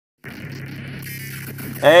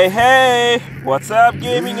Hey, hey! What's up,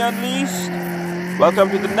 Gaming Unleashed? Welcome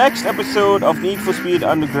to the next episode of Need for Speed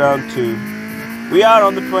Underground 2. We are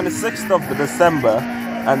on the 26th of December,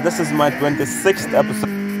 and this is my 26th episode.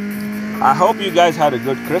 I hope you guys had a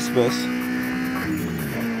good Christmas.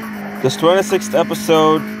 This 26th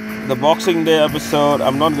episode, the Boxing Day episode,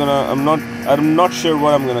 I'm not sure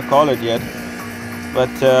what I'm gonna call it yet, but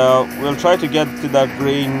we'll try to get to that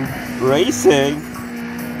green racing,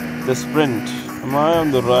 the sprint. Am I on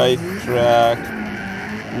the right track?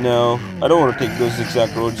 No, I don't want to take those zigzag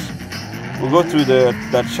roads. We'll go through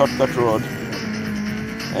that shortcut road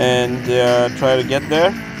and try to get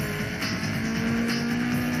there.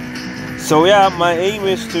 So yeah, my aim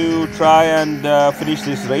is to try and finish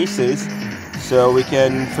these races so we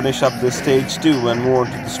can finish up the stage 2 and move on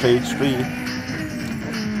to the stage 3.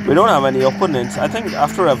 We don't have any opponents. I think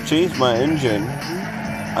after I've changed my engine,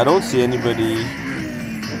 I don't see anybody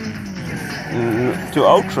to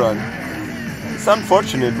outrun. It's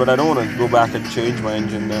unfortunate, but I don't want to go back and change my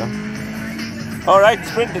engine now. Alright,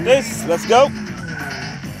 sprint it is. Let's go.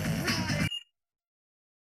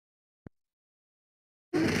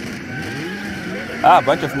 A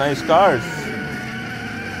bunch of nice cars.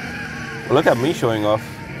 Well, look at me showing off.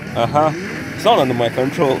 It's not under my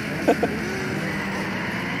control.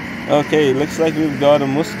 Okay, looks like we've got a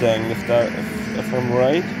Mustang, if I'm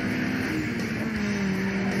right.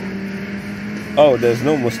 Oh, there's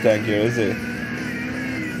no Mustang here, is it?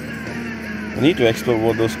 I need to explore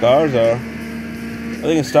what those cars are. I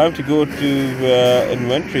think it's time to go to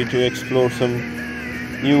inventory to explore some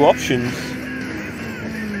new options.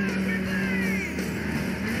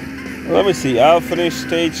 Let me see. I'll finish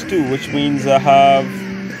stage 2, which means I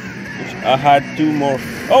had 2 more.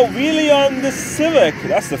 Oh, wheelie on the Civic.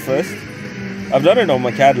 That's the first. I've done it on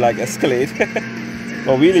my Cadillac Escalade.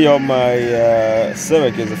 But wheelie on my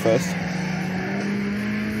Civic is the first.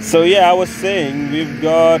 So yeah, I was saying we've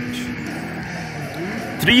got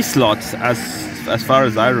 3 slots as far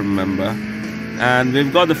as I remember, and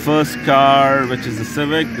we've got the first car, which is the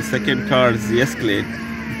Civic. The second car is the Escalade.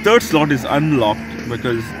 The third slot is unlocked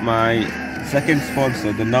because my second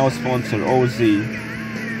sponsor, the now sponsor OZ,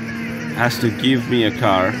 has to give me a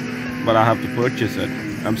car, but I have to purchase it.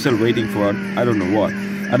 I'm still waiting for it. I don't know what.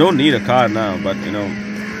 I don't need a car now, but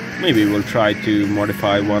maybe we'll try to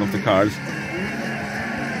modify one of the cars.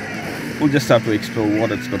 We'll just have to explore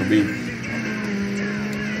what it's going to be.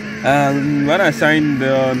 And when I sign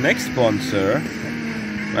the next sponsor,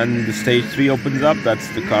 when the stage 3 opens up, that's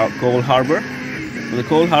the Cole Harbour. When the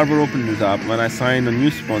Cole Harbour opens up, when I sign a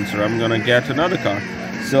new sponsor, I'm going to get another car.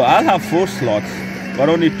 So I'll have 4 slots, but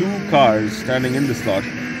only 2 cars standing in the slot,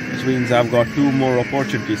 which means I've got 2 more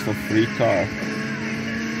opportunities for free car.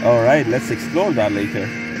 Alright, let's explore that later.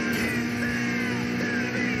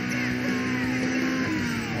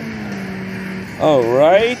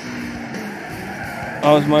 Alright.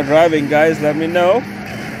 How's my driving, guys? Let me know.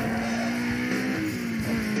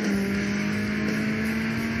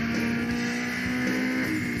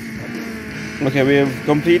 Okay, we have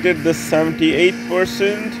completed the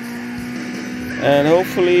 78%. And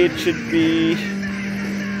hopefully it should be...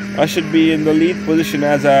 I should be in the lead position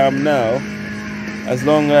as I am now. As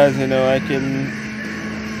long as, I can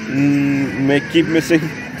keep missing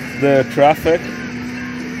the traffic.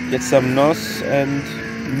 Get some NOS and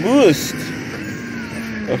boost.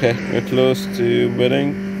 Okay, we're close to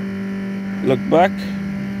winning. Look back.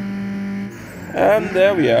 And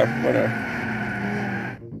there we are, winner.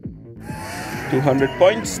 200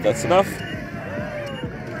 points, that's enough.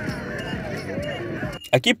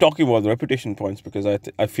 I keep talking about the reputation points because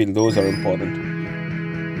I feel those are important.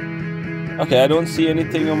 Okay, I don't see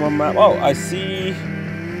anything on my map. Oh, I see.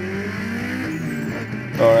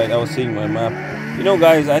 Alright, I was seeing my map.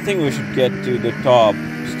 Guys, I think we should get to the top.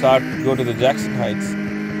 Go to the Jackson Heights.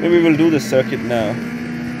 Maybe we'll do the circuit now.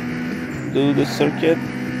 Do the circuit,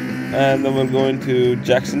 and then we'll go into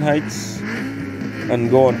Jackson Heights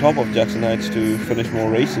and go on top of Jackson Heights to finish more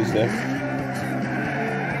races there.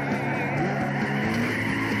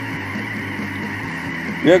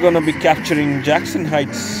 We are gonna be capturing Jackson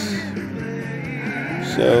Heights.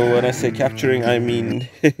 So when I say capturing, I mean,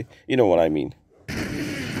 you know what I mean.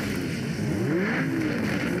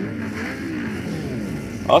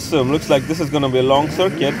 Awesome, looks like this is going to be a long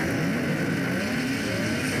circuit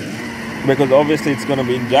because obviously it's going to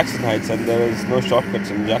be in Jackson Heights and there is no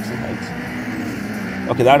shortcuts in Jackson Heights.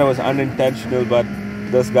 Okay, that was unintentional, but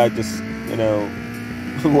this guy just,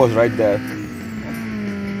 was right there.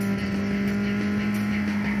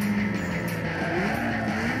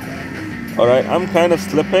 Alright, I'm kind of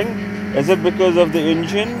slipping. Is it because of the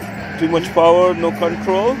engine? Too much power, no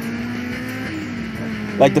control?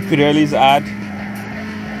 like the Pirelli's ad,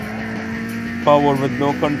 power with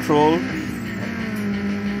no control,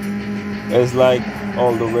 is like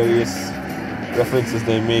all the various references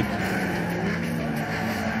they make.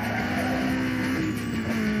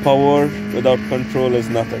 Power without control is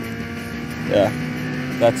nothing. Yeah,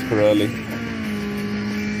 that's Pirelli.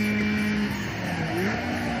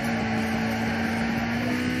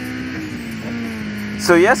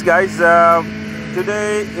 So yes guys,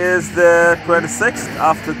 today is the 26th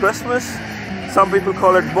after Christmas. Some people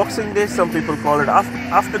call it Boxing Day, some people call it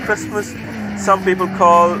after Christmas, some people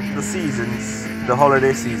call the seasons, the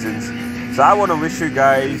holiday seasons. So I want to wish you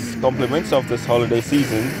guys compliments of this holiday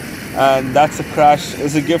season, and that's a crash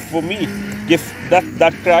is a gift for me.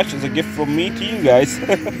 That crash is a gift from me to you guys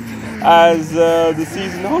as the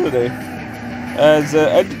season holiday, as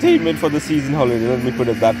entertainment for the season holiday. Let me put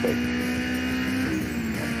it that way.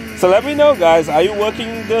 So let me know guys, are you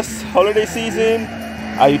working this holiday season?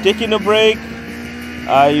 Are you taking a break?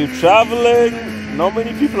 Are you traveling? Not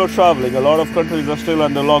many people are traveling. A lot of countries are still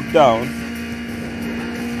under lockdown.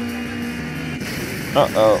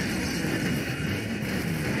 Uh-oh.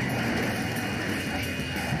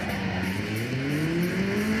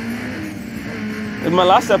 In my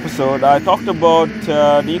last episode, I talked about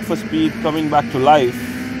Need for Speed coming back to life.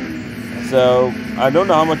 So I don't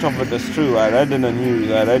know how much of it is true. I read in the news.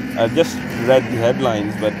 I just read the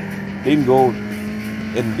headlines, but didn't go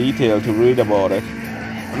in detail to read about it.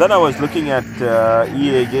 And then I was looking at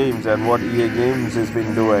EA Games and what EA Games has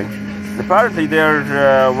been doing. And apparently,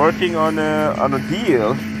 they're working on a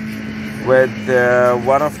deal with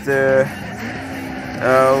one of the.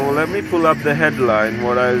 Let me pull up the headline.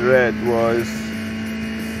 What I read was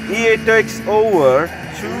EA takes over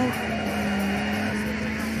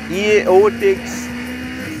EA overtakes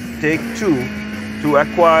Take-Two to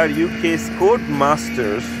acquire UK's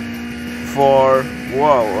Codemasters for,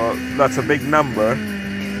 wow, that's a big number.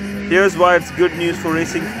 Here's why it's good news for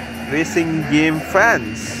racing game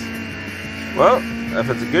fans. Well, if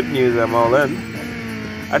it's good news, I'm all in.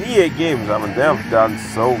 And EA Games, I mean, they have done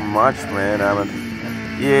so much, man. I mean,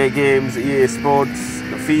 EA Games, EA Sports,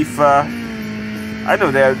 FIFA. I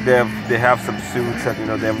know they have some suits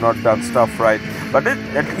and they have not done stuff right, but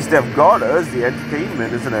at least they've got us the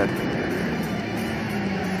entertainment, isn't it?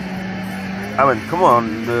 I mean, come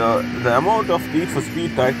on, the amount of Need for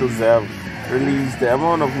Speed titles they have released, the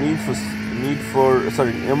amount of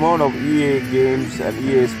amount of EA Games and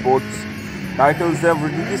EA Sports titles they've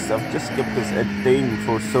released have just kept us entertained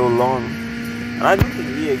for so long, and I don't think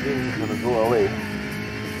EA Games is gonna go away.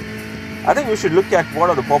 I think we should look at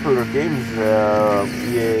what are the popular games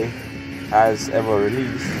EA has ever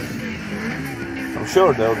released. I'm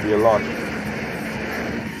sure there will be a lot.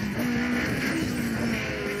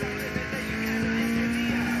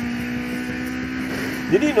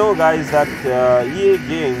 Did you know guys that EA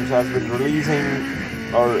Games has been releasing,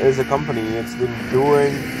 or is a company, it's been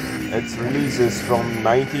doing its releases from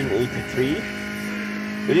 1983?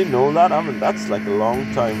 Did you know that? I mean, that's like a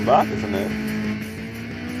long time back, isn't it?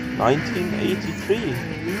 1983,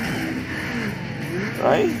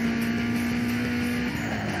 right?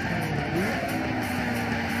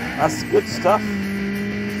 That's good stuff.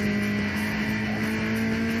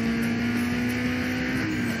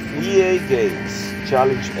 EA Games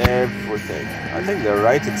challenge everything. I think they're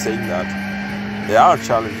right in saying that. They are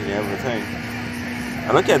challenging everything.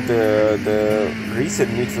 And look at the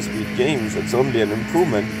recent Need for Speed games. It's only an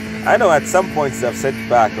improvement. I know at some points they've set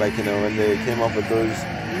back, like when they came up with those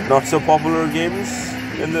not so popular games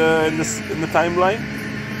in the timeline,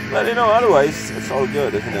 but otherwise it's all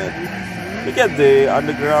good, isn't it? Look at the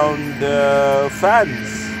Underground fans,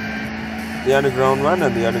 the Underground 1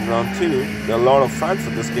 and the Underground 2. There are a lot of fans for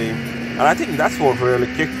this game, and I think that's what really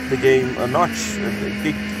kicked the game a notch. It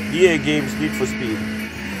kicked EA Games Need for Speed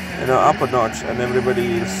up a notch, and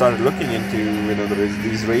everybody started looking into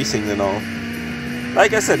these racing and all.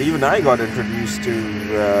 Like I said, even I got introduced to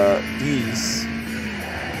these.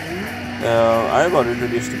 I got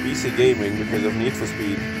introduced to PC gaming because of Need for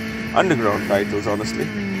Speed Underground titles, honestly.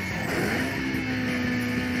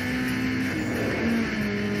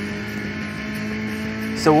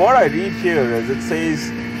 So what I read here is it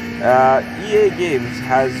says EA Games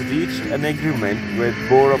has reached an agreement with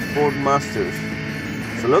Board of Codemasters.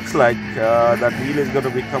 So looks like that deal is going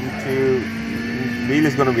to be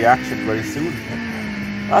actioned very soon.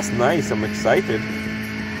 That's nice. I'm excited.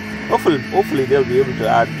 Hopefully they'll be able to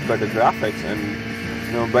add better graphics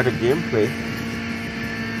and better gameplay.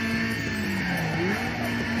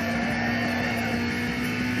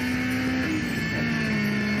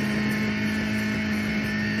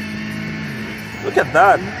 Look at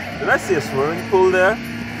that. Did I see a swimming pool there?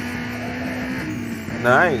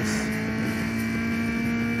 Nice.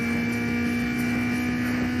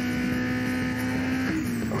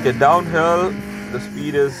 Okay, downhill, the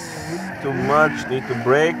speed is too much, need to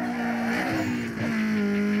brake.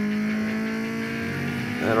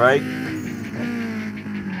 Alright.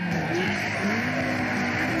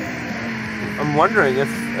 I'm wondering if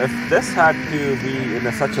this had to be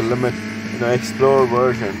in such a limit, Explorer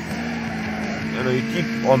version. You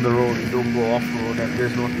keep on the road, you don't go off road, and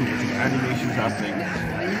there's not too much animations happening.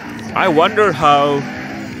 I wonder how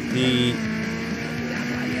the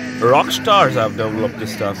rock stars have developed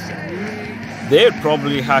this stuff. They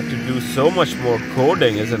probably had to do so much more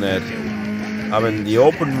coding, isn't it? I mean, the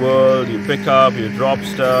open world, you pick up, you drop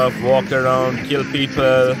stuff, walk around, kill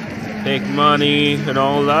people, take money and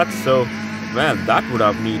all that. So, man, that would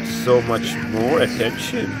have needed so much more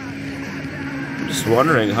attention. I'm just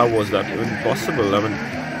wondering, how was that even possible? I mean,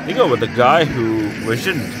 think about the guy who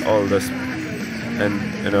visioned all this and,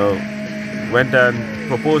 went and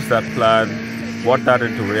proposed that plan, brought that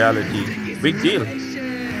into reality. Big deal.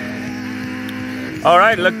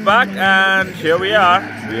 Alright, look back and here we are.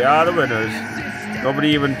 We are the winners. Nobody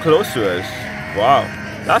even close to us. Wow,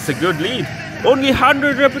 that's a good lead. Only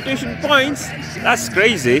 100 reputation points. That's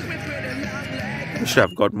crazy. We should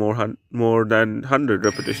have got more than 100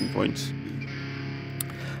 reputation points.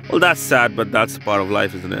 Well, that's sad, but that's part of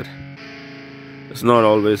life, isn't it? It's not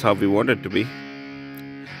always how we want it to be.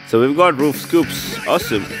 So we've got roof scoops.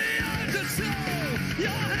 Awesome.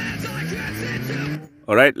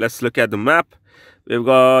 Alright, let's look at the map. We've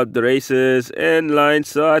got the races in line,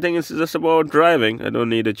 so I think it's just about driving. I don't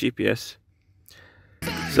need a GPS.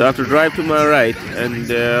 So I have to drive to my right,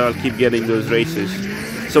 and I'll keep getting those races.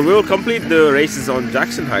 So we will complete the races on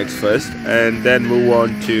Jackson Heights first, and then move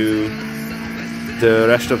on to the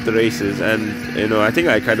rest of the races. And I think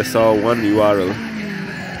I kind of saw one URL,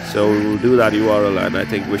 so we will do that URL, and I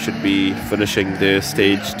think we should be finishing the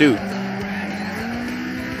stage 2.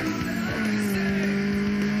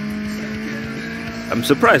 I'm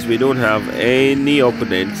surprised we don't have any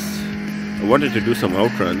opponents. I wanted to do some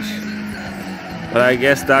outruns, but I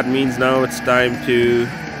guess that means now it's time to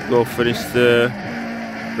go finish the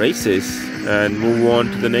races and move on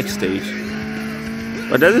to the next stage.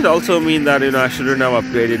 But does it also mean that I shouldn't have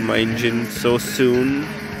upgraded my engine so soon?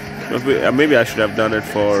 Maybe I should have done it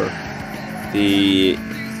for the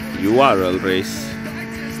URL race.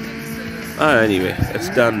 Anyway, it's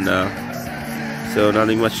done now. So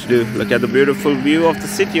nothing much to do. Look at the beautiful view of the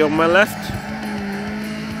city on my left.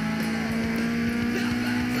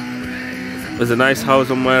 There's a nice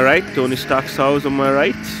house on my right, Tony Stark's house on my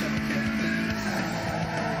right.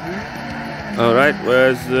 Alright,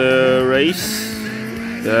 where's the race?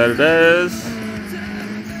 There it is.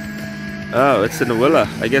 Oh, it's in a villa.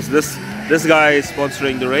 I guess this guy is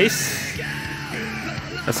sponsoring the race.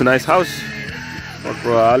 That's a nice house. Not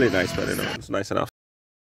really nice, but it's nice enough.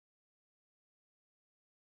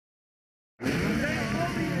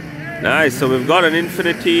 Nice, so we've got an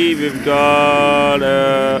Infiniti, we've got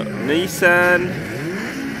a Nissan.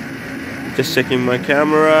 Just checking my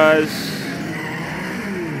cameras.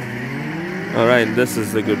 Alright, this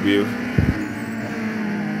is a good view.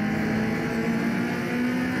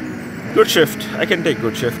 Good shift, I can take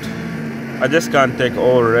good shift. I just can't take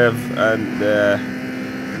all rev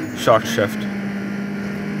and short shift.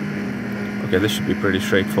 Okay, this should be pretty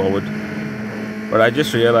straightforward. But I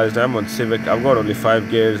just realized I'm on Civic. I've got only 5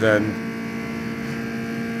 gears and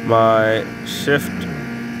my shift,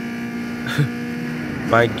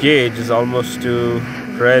 my gauge is almost to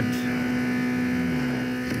red.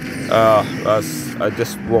 I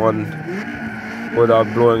just won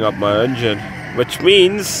without blowing up my engine, which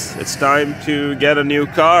means it's time to get a new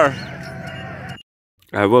car.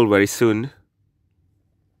 I will very soon.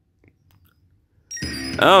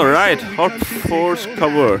 Alright, Hot Force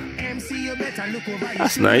cover.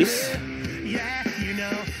 That's nice.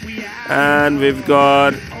 And we've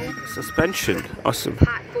got suspension. Awesome.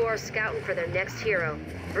 Hot 4 scouting for their next hero.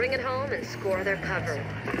 Bring it home and score their cover.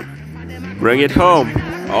 Bring it home.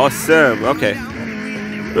 Awesome. Okay.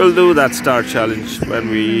 We'll do that star challenge when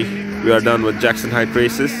we are done with Jackson Heights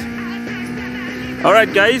races.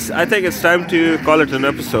 Alright guys, I think it's time to call it an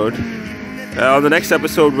episode. On the next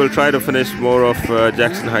episode we'll try to finish more of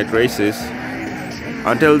Jackson Heights races.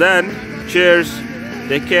 Until then, cheers,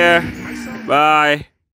 take care, bye.